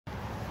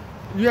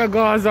Yeah,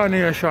 Gaza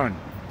Nation.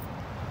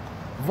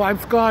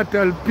 Vybz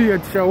Cartel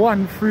page say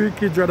one free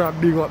kid that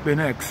big up the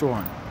next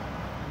one.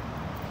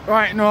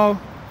 Right now,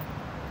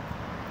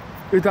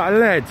 it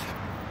alleged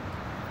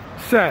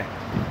say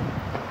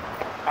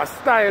a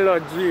Stylo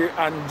G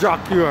and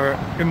Jackie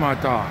him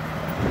at all.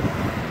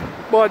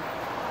 But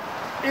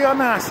hear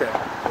me say,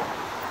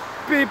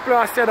 people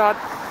have said that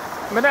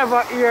I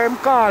never hear him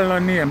call no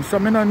name, so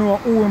I don't know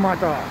who him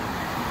at all.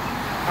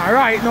 And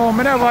right now,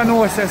 I never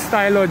know say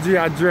Stylo G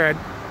a dread.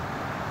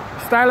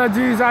 Stylo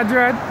G is a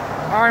dread,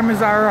 or him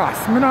is a rash.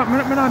 I don't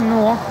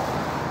know.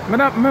 I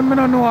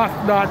don't know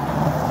of that.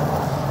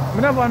 I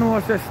never know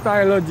say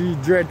Stylo G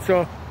dread,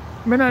 so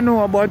I don't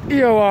know, but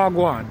here we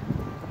go on.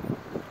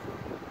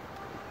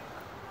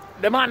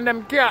 The man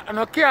them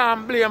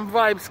can't blame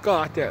Vybz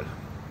Cartel.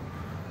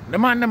 The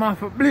man them have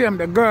to blame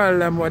the girl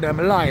them what them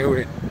lie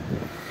with.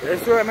 You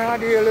see what I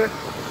deal with?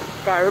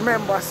 Because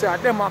remember, say,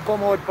 them a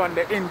come out on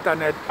the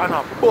internet and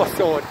a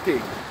bust out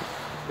thing.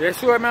 You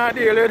see what I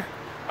deal with?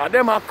 And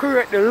them a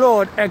create the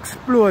loud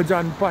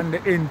explosion on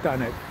the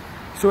internet.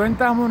 So when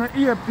time when you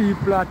hear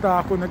people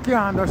talk, you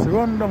can't just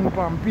run down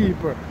upon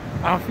people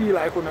and feel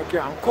like you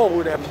can't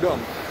cow them down.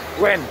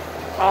 When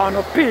all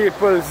the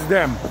peoples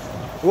them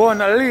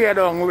wanna lay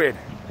down with,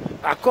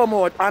 I come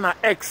out and I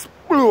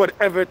explode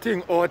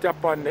everything out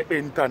upon the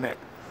internet.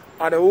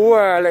 And the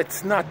world,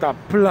 it's not a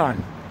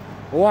plan.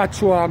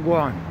 Watch what go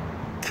on.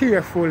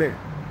 Carefully.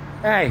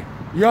 Hey,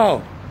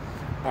 yo,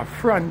 a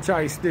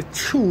franchise, the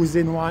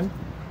choosing one,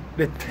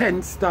 the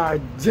 10-star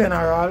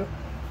general.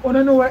 You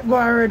don't know what go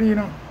already, you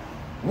know.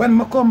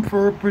 When I come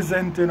for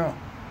represent, you know,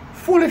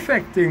 full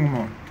effecting,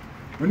 man.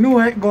 You know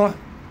how it go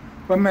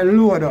when I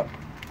load up,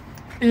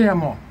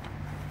 aim up,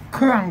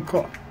 crank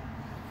up,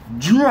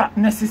 drop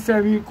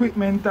necessary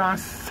equipment and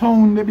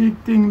sound the big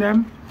thing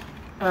them.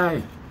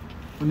 Hey,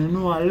 you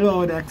know a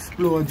loud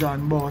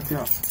explosion about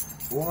you.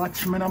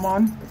 Watch me,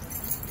 man.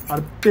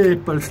 A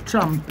people's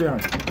champion.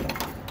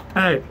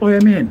 Hey, what you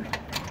mean?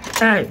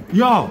 Hey,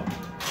 yo,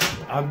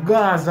 a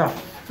Gaza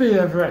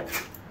favorite.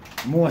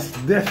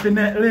 Most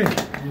definitely.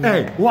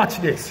 Hey, watch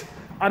this.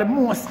 The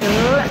most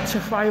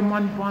electrifying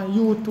man on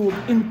YouTube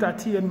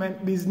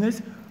entertainment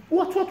business.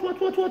 What?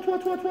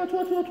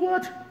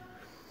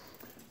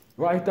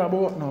 Right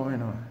about now, you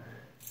know.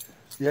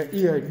 You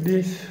hear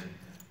this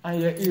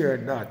and you hear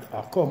that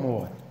come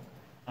out.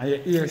 And you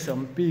hear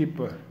some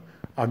people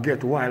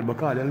get wild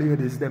because the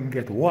ladies them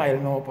get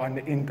wild now on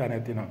the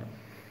internet, you know.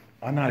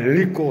 And I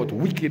leak out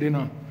wicked, you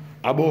know,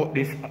 about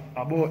this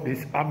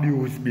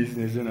abuse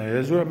business, you know.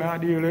 That's what I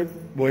deal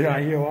with. But you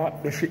hear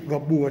what? The shit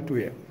got both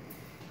ways.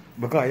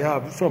 Because you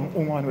have some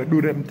woman who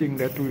do them things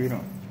that too, you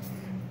know.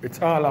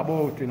 It's all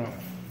about, you know,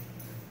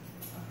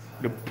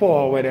 the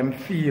power where them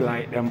feel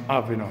like them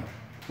have, you know,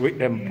 with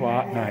them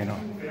partner, you know.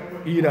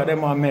 Either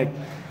them will make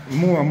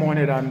more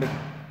money than the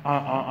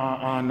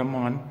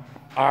man,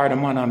 or the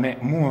man will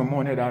make more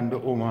money than the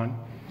woman.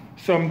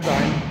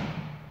 Sometimes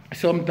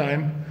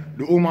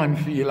the woman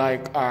feel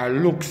like her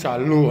looks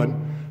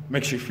alone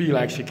makes she feel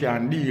like she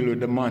can deal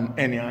with the man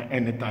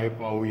any type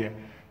of way.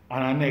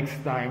 And the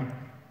next time,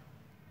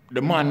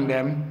 the man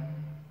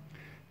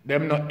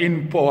them not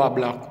empower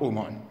black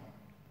woman.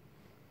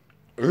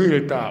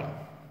 Real talk.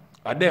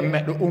 And them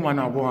make the woman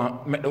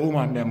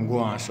them go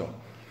on so.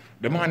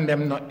 The man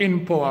them not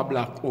empower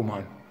black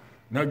woman.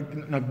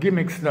 No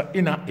gimmicks not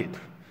in it.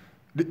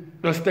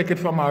 Just take it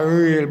from a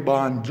real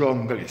born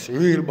junglist,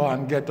 real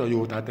born ghetto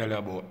youth I tell you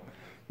about.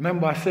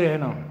 Remember saying, you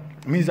know,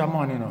 me's a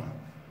man, you know.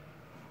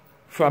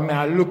 From me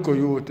I look at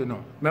youth, you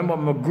know.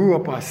 Remember I grew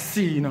up and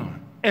see, you know,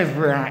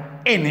 every and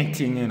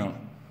anything, you know.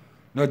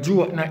 No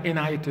joke not in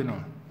it, you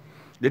know.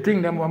 The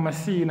thing them when I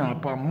see, you know,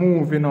 upon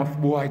moving off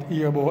boy, I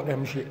hear about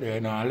them shit there,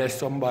 you know, unless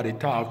somebody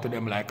talk to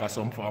them like a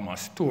some form of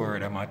story,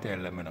 them I tell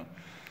them, you know.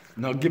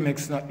 No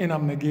gimmicks not in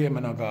my game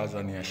in a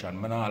Gaza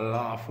Nation. I not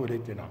laugh with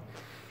it, you know.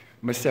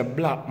 I say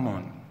black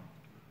man,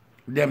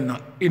 them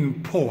not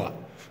empower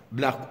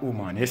black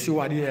woman. You see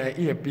what you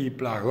hear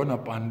people are run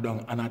up and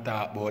down and I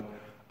talk about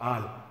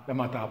all, them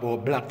talk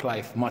about Black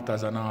Life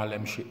Matters and all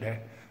them shit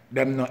there.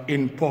 Them not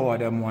empower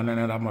them one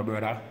another, my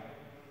brother.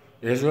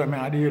 You see what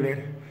I deal with?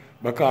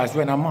 Because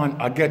when a man,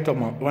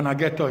 when I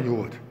get a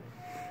youth,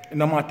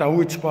 no matter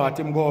which part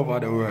him go over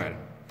the world,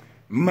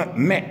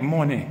 make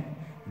money,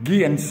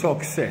 gain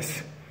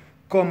success,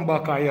 come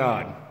back a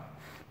yard,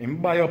 him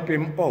buy up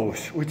him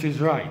house, which is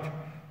right.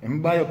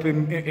 Him buy up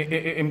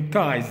him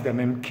ties them,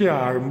 him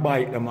car, him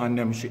bike them and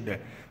them shit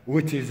there,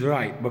 which is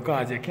right.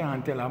 Because you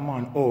can't tell a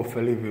man how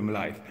to live him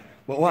life.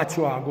 But watch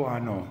what go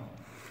on now.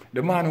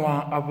 The man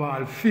want have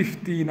all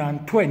 15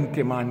 and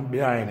 20 man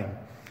behind him.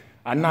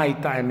 A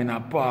night time in a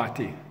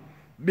party.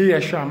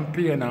 Beer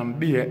champagne and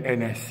beer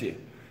NSC.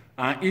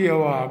 And here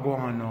what go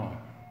on now.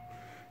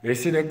 You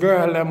see the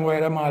girl them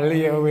where them are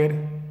lay with,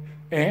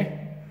 eh?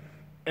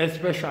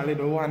 Especially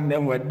the one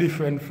them were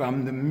different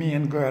from the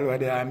main girl where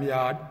they are in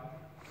yard.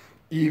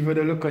 Even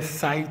the look a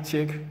side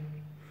chick.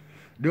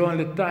 The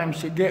only time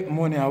she get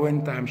money and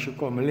when time she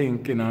come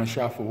linking and she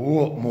have to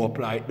walk more up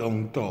like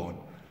downtown.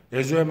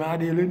 You see what I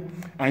deal with?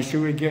 And she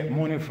will get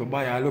money for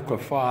buy a look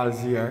of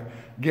falls here,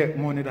 get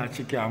money that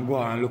she can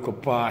go and look a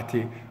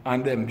party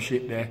and them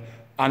shit there.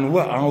 And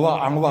what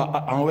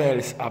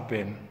else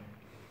happen?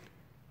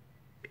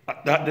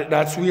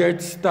 That's where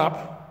it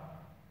stop.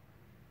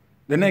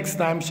 The next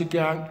time she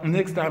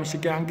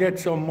can get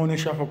some money,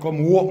 she have to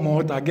come walk me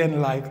out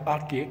again like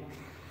hockey.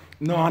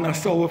 No, and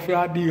so if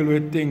you deal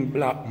with things,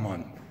 black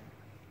man.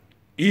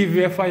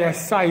 Even if you're a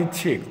side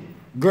chick,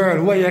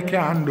 girl, what you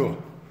can do?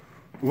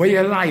 What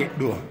you like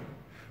do?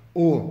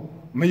 Oh,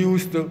 me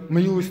used to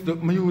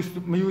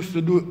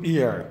do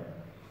ear.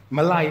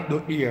 Me like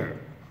do ear.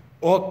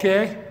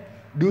 Okay?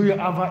 Do you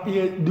have a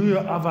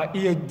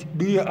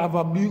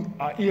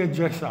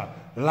hairdresser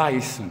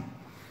license?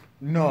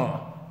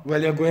 No. Well,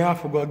 you're going to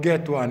have to go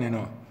get one, you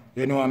know.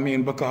 You know what I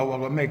mean? Because we're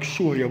going to make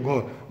sure you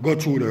go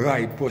through the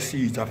right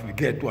procedure to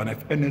get one.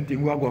 If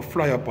anything, we're going to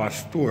fly up a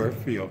store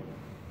for you.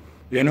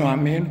 You know what I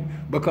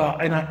mean? Because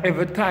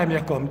every time you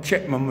come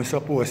check me, I'm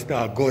supposed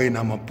to go in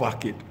my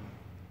pocket.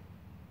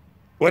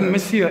 When I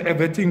see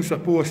everything's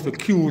supposed to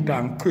cute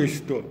and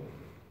crystal,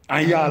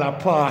 and y'all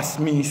pass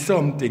me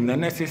something, not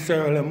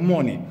necessarily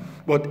money,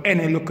 but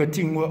any little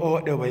thing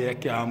out there where you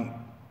can,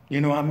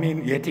 you know what I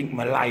mean? You think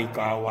me like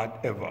or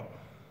whatever.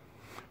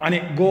 And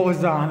it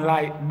goes on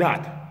like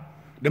that.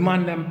 The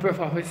man them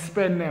prefer to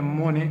spend them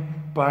money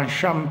on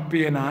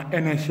champagne and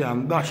energy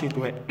and dash it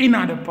away in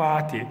the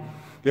party.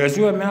 There's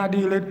where me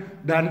deal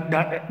with than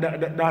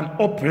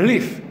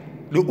uplift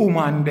the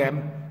woman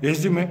them. You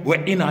see me?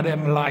 We're in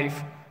them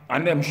life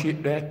and them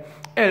shit there.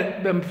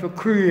 Help them to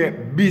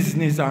create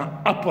business and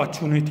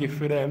opportunity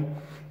for them.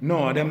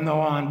 No, them no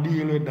want to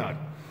deal with that.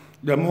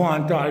 Them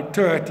want all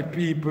 30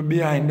 people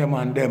behind them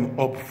and them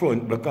up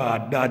front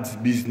because that's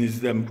business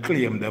them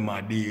claim them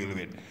are deal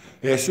with.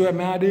 You see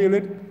what I deal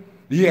with?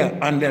 Yeah,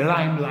 and the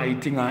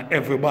limelighting and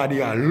everybody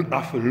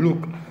have to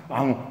look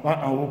and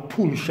we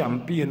pull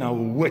champagne and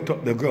we wet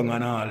up the ground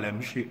and all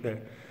them shit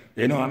there.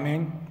 You know what I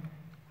mean?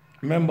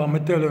 Remember me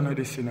telling you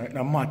this, you know,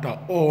 no matter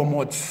how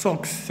much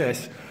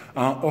success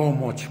and how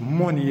much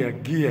money you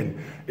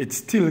gain, it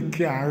still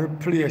can't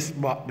replace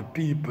back the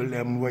people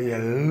them where you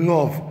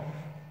love.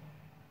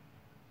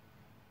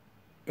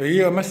 You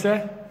hear me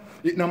say?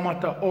 It no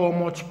matter how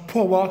much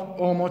power,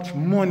 how much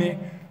money,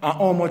 and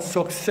how much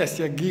success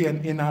you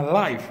gain in a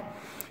life,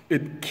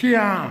 it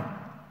can't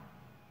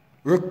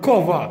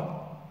recover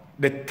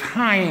the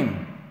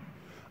time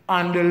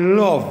and the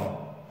love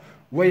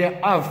where you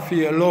have for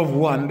your loved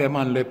one them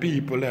and the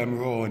people them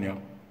around you.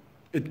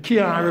 It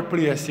can't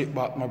replace it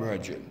back, my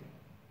brethren.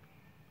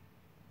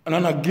 And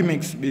I'm not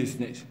gimmicks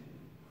business.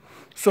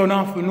 So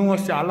now if you know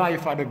your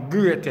life are the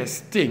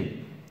greatest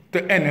thing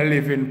to any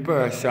living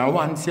person.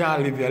 Once you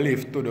live, you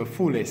live to the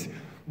fullest.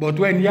 But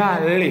when you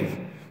live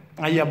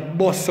and you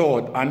bust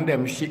out and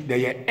them shit there,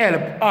 you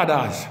help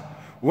others.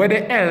 Where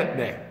they help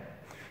there.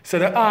 So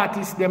the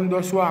artists them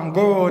just want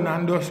go on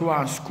and just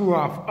want screw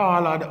off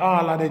all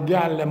of the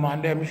girl them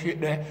and them shit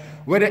there.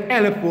 Where they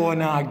help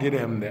on and give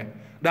them there.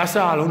 That's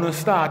all. When you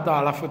start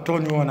all of a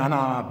turn on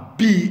and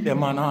beat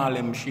them and all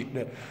them shit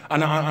there.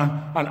 And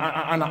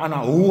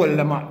hold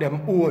them at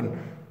them own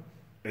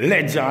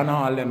ledger and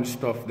all them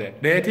stuff there.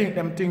 They think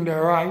them thing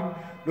they're right.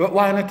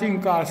 Why not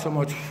think all so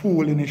much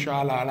foolishness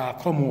all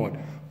come out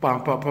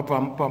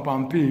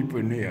pam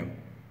people name?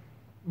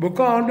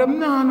 Because them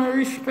no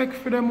respect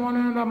for them one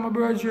another, my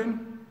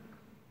brethren.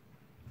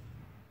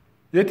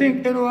 You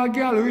think you know a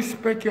girl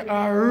respect you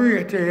or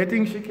rate you? You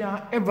think she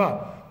can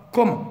ever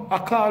come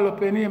and call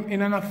up a name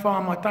in a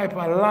form of type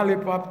of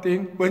lollipop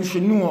thing when she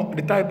know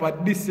the type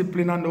of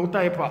discipline and the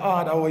type of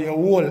order where you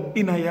hold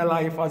in your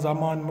life as a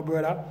man, my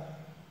brother?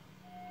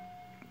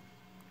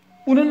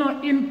 You do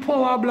not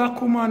empower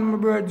black woman, my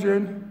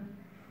brethren.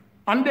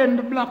 And then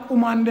the black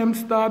woman them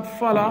start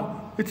follow.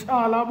 It's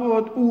all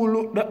about who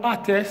look the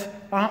hottest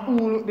and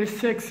who look the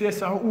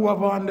sexiest and who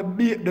have on the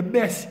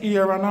best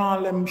ear and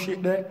all them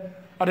shit there.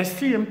 And the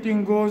same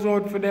thing goes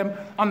out for them.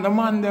 And the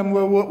man them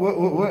would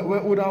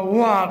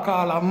walk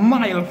all a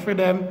mile for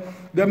them.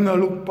 Them no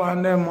look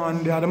upon them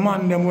and the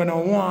man them when I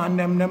want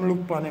them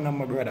look upon them,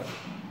 my brother.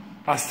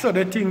 I saw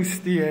the things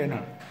stay in.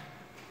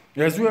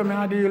 You see what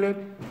I deal with?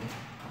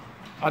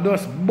 I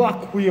just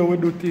back way we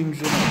do things,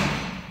 you know.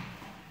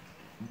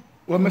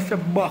 When I say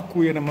back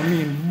way, I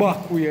mean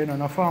back way,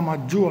 and I form a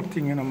joke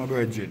thing, you know, my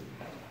brethren.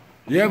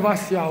 You ever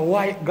see a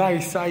white guy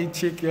side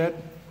chick yet?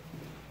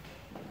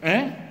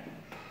 Eh?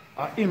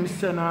 Him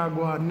send her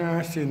go to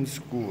nursing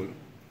school.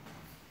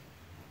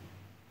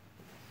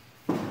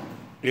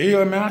 You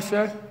hear me I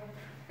say?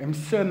 Him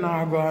send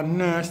her go to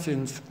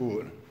nursing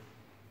school.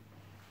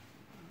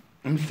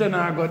 Him send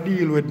her go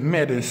deal with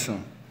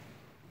medicine.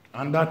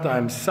 And that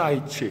time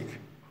side chick.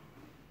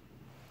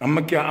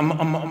 I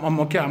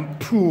can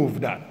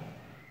prove that.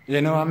 You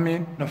know what I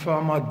mean? No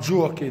form of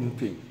joking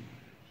thing.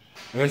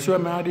 You see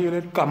what I deal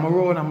with? Come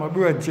around and my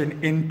brethren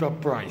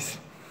enterprise.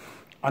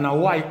 And a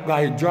white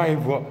guy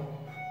drive up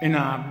in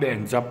a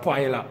Benz, a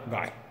pilot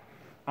guy.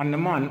 And the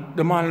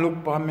man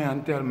look at me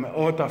and tell me,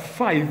 out of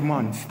 5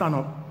 months, stand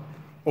up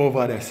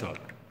over there, son.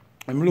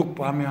 Him look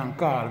for me and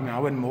call me,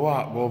 and when I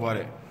walk over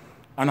there,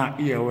 and I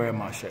hear where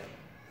I say.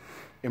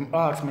 Him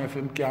ask me if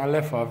him can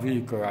left a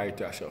vehicle right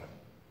here, so.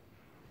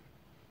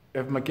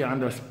 If I can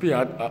just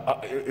pay,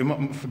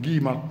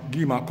 give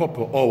me a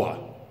couple hours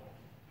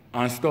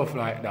and stuff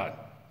like that.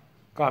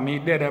 Because me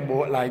dead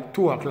about like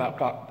 2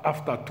 o'clock,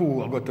 after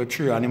 2 I go to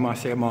 3 and him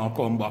say man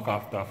come back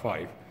after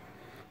 5.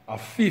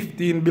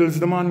 15 bills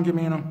the man give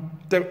me, you know.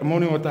 Take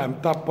money out of them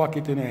top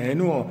pocket in here. You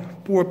know,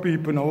 poor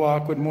people no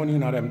walk with money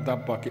in them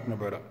top pocket, my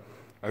brother.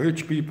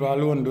 Rich people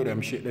alone do them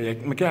shit there. I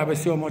can't have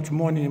so much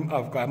money him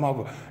have,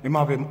 because him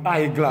have him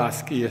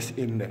eyeglass case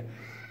in there.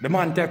 The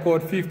man take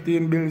out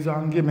 15 bills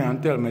and give me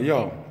and tell me,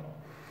 yo,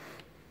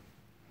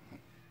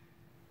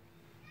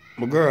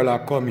 my girl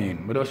are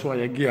coming, but that's why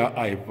you give her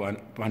eye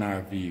on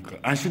her vehicle.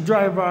 And she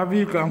drive her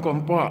vehicle and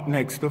come park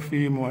next to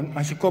Fame One,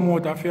 and she come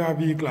out of her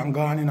vehicle and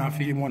gone in her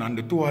Fame One, and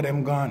the two of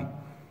them gone.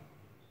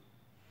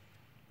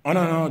 I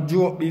don't know,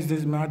 joke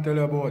business me I tell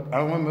you about.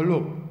 And when I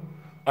look,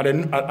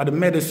 at the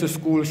medicine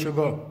school she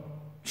go,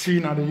 she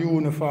in the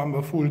uniform,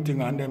 the full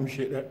thing and them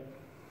shit there.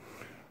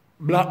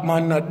 Black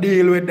man not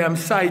deal with them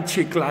side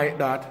chick like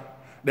that.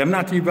 Them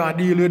not even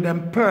deal with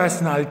them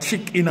personal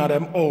chick in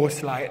them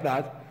house like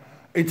that.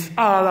 It's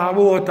all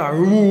about the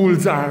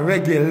rules and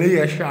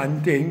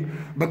regulation thing.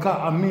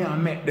 Because me I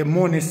make the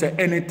money say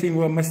anything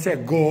when I say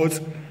goes.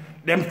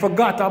 Them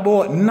forgot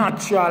about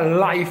natural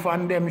life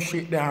and them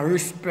shit there,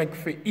 respect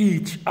for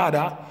each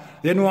other.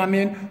 You know what I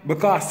mean?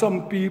 Because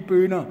some people,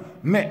 you know,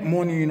 make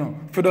money, you know,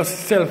 for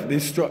just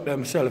self-destruct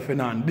themselves, you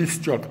know, and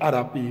destruct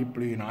other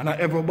people, you know. And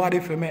not everybody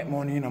for make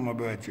money, you know, my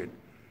brother.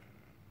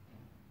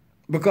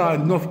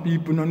 Because enough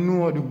people don't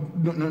know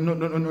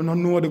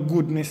the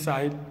goodness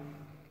side.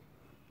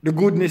 The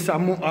goodness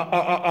of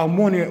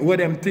money, what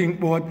them think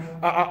about,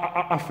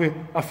 I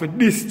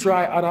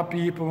destroy other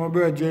people, my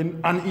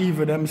brethren, and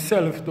even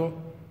themselves too.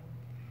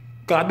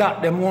 Because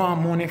that them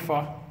want money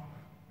for.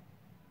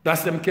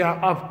 That's them can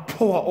have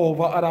power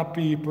over other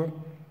people.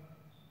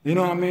 You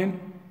know what I mean?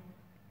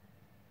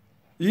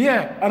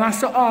 Yeah, and I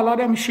saw all of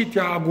them shit you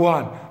go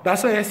on.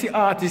 That's why you see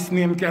artists'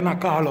 name cannot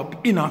call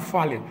up in a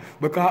falling.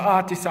 Because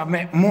artists are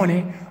make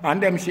money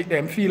and them shit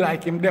them feel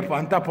like him deep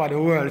on top of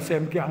the world. So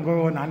him can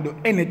go on and do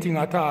anything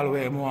at all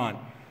where him want.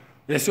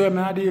 You see what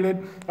I deal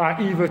with?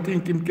 I even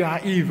think him can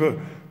even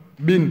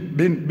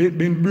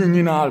been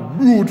bringing all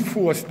brute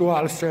force to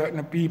all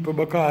certain people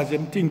because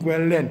them think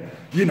well then,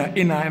 you know,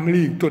 in him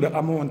league to the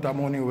amount of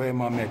money where him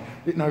make.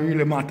 It not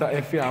really matter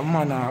if you're a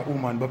man or a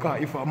woman,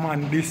 because if a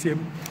man diss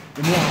him,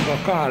 he want to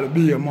call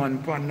be a man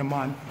upon the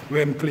man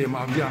where him claim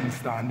a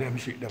gangster and them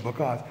shit there,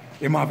 because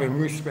him have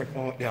him respect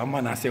out there. A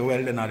man I say,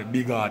 well then are the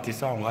big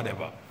artist or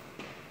whatever.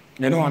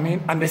 You know what I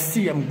mean? And the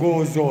same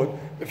goes out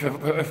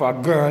if a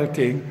girl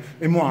thing,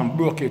 him want to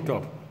broke it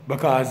up.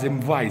 Because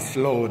him voice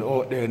loud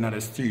out there in the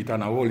street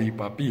and a whole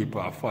heap of people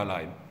are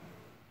following.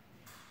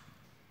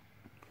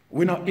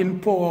 We not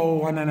empower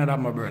one another,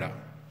 my brother.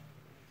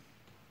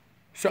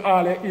 So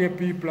all the hear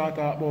people are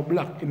talk about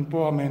black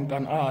empowerment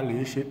and all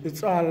this shit.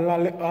 It's all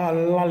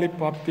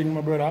lollipop thing,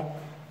 my brother.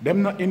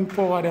 Them not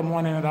empower them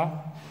one another.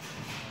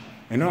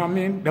 You know what I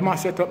mean? Them are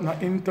set up no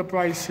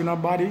enterprise in a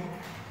body.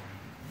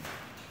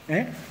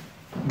 Eh?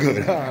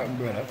 Good, all right,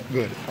 brother.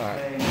 Good, all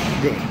right,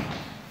 good.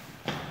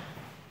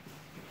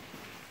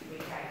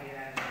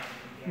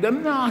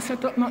 Them not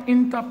set up no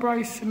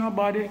enterprise in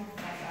nobody.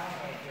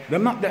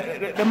 Them not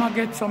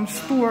get some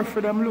store for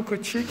them look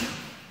at chick.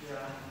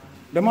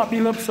 Them might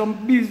build up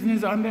some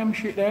business and them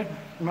shit there.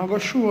 I'm going to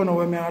show you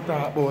what I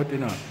talk about, you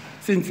know.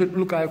 Since it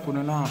look like you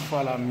not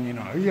follow me, you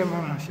know. You know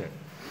what I say?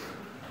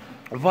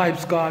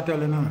 vybz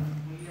Kartel, you know.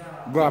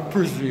 Go to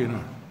prison, you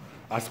know.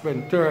 I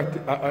spent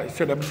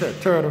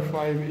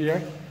 35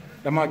 years.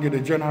 They might get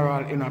the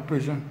general in a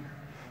prison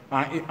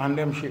and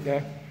them shit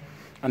there.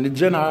 And the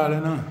general,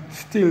 you know,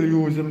 still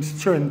use him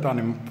strength and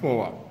him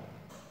power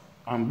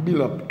and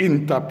build up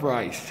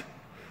enterprise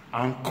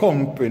and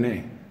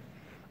company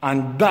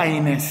and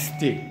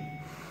dynasty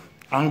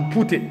and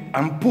put it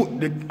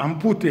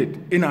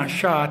in a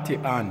shorty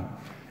hand.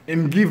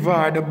 Him give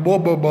her the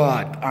bubble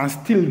bath and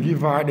still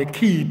give her the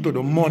key to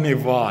the money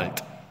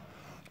vault.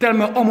 Tell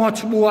me how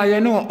much boy you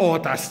know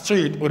out the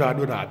street would I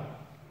do that?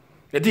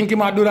 You think he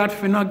might do that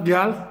for no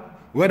girl?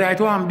 Whether it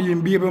want be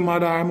him baby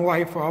mother or him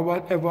wife or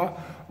whatever,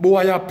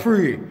 boy you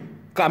pray.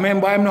 Because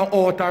remember him not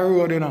out the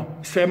road, you know.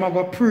 So him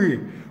go pray.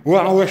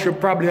 One worship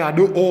probably I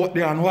do out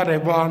there and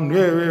whatever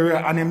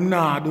and him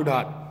not do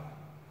that.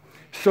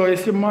 So you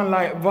see man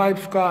like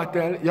vybz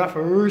Kartel, you have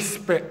to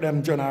respect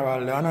them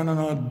generally. And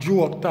no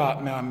joke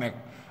talk me I make.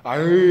 A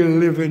real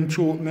living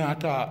truth me I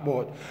talk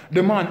about.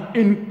 The man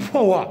in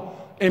power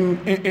in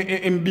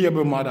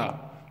baby mother.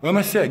 When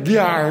I say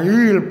give her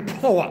real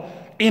power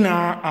in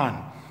her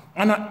hand.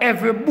 And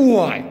every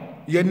boy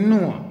you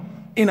know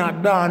in a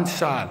dance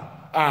hall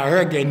or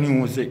reggae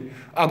music,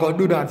 I go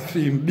do that for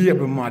him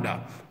baby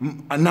mother,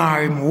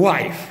 nor him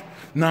wife,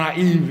 nor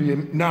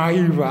even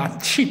a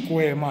chick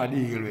where him I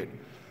deal with.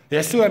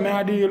 You see what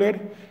I deal with?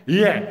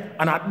 Yeah,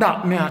 and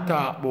that me I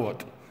talk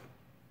about.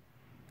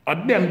 A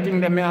them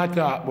thing that me I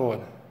talk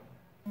about.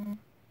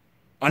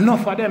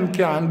 Enough of them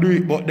can do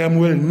it, but them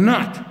will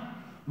not.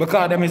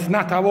 Because them is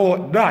not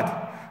about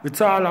that.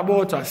 It's all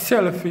about a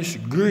selfish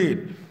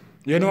greed.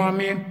 You know what I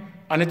mean?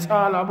 And it's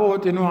all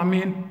about, you know what I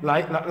mean,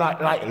 like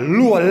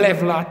low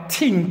level of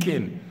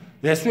thinking.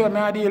 That's what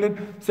I deal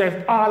with. So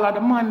if all of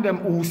the man them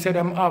who say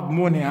them have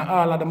money and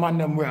all of the man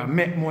them where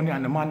make money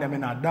and the man them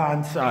in a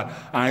dance and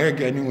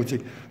reggae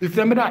music, if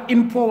them that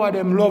empower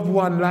them loved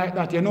one like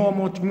that, you know how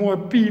much more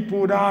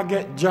people that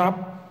get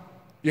job.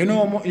 You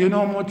know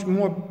much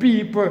more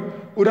people,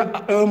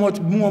 how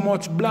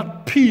much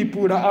black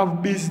people that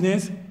have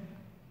business.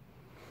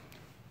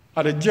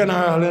 At the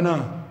general, you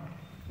know,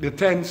 the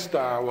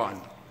 10-star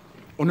one.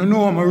 You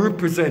know I'm a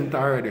represent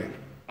already.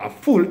 A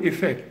full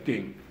effect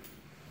thing.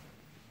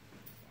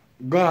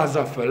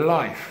 Gaza for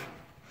life.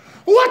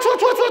 What?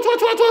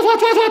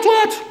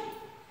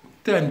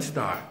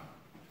 10-star.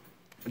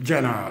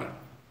 General.